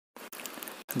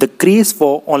The craze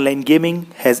for online gaming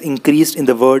has increased in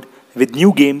the world with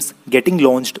new games getting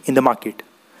launched in the market.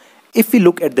 If we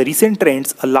look at the recent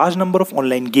trends, a large number of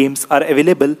online games are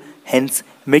available, hence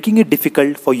making it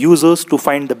difficult for users to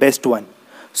find the best one.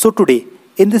 So today,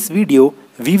 in this video,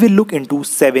 we will look into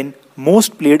 7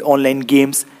 most played online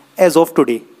games as of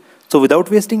today. So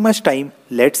without wasting much time,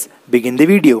 let's begin the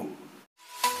video.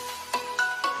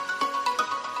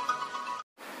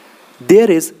 There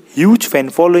is huge fan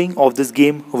following of this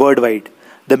game worldwide.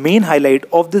 The main highlight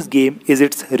of this game is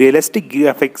its realistic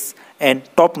graphics and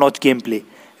top-notch gameplay,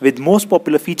 with most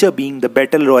popular feature being the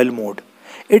Battle Royale Mode.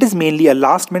 It is mainly a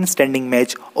last man standing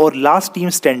match or last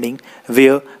team standing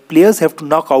where players have to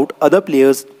knock out other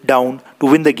players down to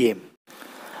win the game.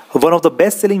 One of the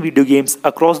best-selling video games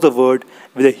across the world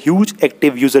with a huge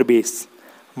active user base.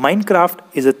 Minecraft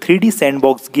is a 3D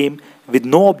sandbox game with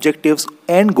no objectives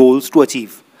and goals to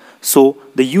achieve. So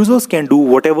the users can do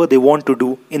whatever they want to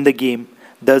do in the game,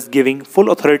 thus giving full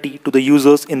authority to the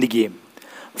users in the game.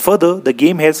 Further, the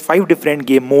game has 5 different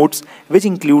game modes which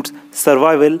includes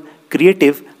survival,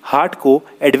 creative, hardcore,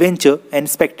 adventure and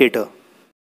spectator.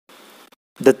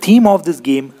 The theme of this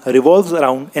game revolves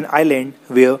around an island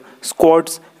where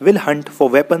squads will hunt for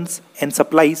weapons and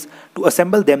supplies to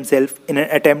assemble themselves in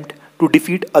an attempt to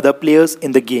defeat other players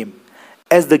in the game.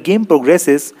 As the game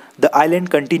progresses, the island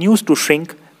continues to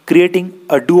shrink, creating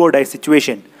a do-or-die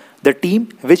situation. The team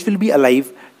which will be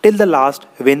alive till the last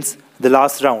wins the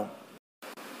last round.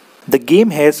 The game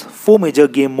has 4 major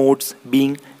game modes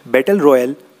being Battle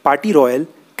Royale, Party Royale,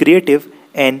 Creative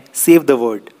and Save the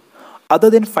World. Other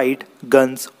than fight,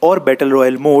 guns or Battle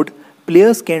Royale mode,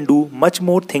 players can do much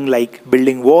more things like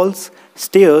building walls,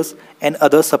 stairs and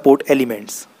other support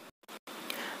elements.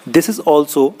 This is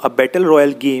also a Battle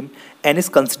Royale game and is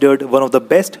considered one of the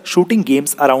best shooting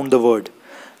games around the world.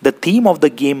 The theme of the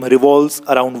game revolves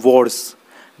around wars.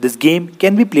 This game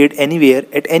can be played anywhere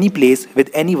at any place with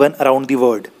anyone around the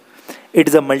world. It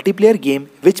is a multiplayer game,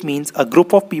 which means a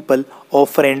group of people or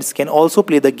friends can also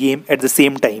play the game at the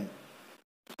same time.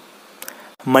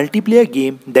 Multiplayer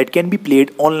game that can be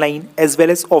played online as well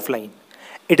as offline.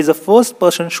 It is a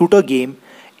first-person shooter game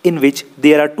in which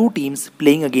there are 2 teams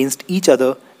playing against each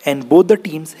other and both the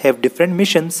teams have different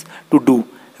missions to do,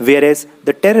 whereas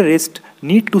the terrorists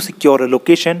need to secure a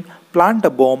location, plant a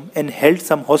bomb and held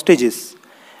some hostages.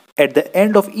 At the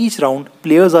end of each round,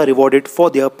 players are rewarded for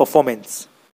their performance.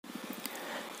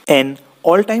 An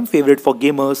all-time favorite for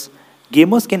gamers,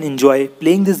 gamers can enjoy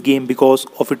playing this game because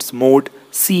of its mode,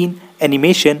 scene,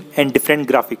 animation and different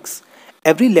graphics.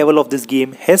 Every level of this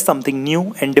game has something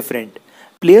new and different.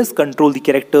 Players control the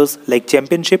characters like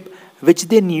championship, which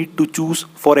they need to choose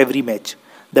for every match.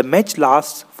 The match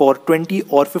lasts for 20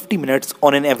 or 50 minutes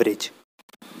on an average.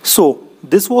 So,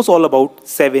 this was all about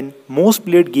 7 most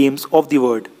played games of the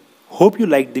world. Hope you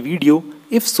liked the video.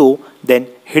 If so, then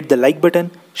hit the like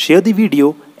button, share the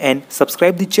video and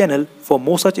subscribe the channel for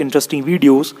more such interesting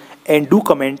videos, and do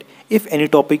comment if any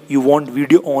topic you want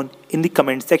video on in the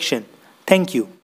comment section. Thank you.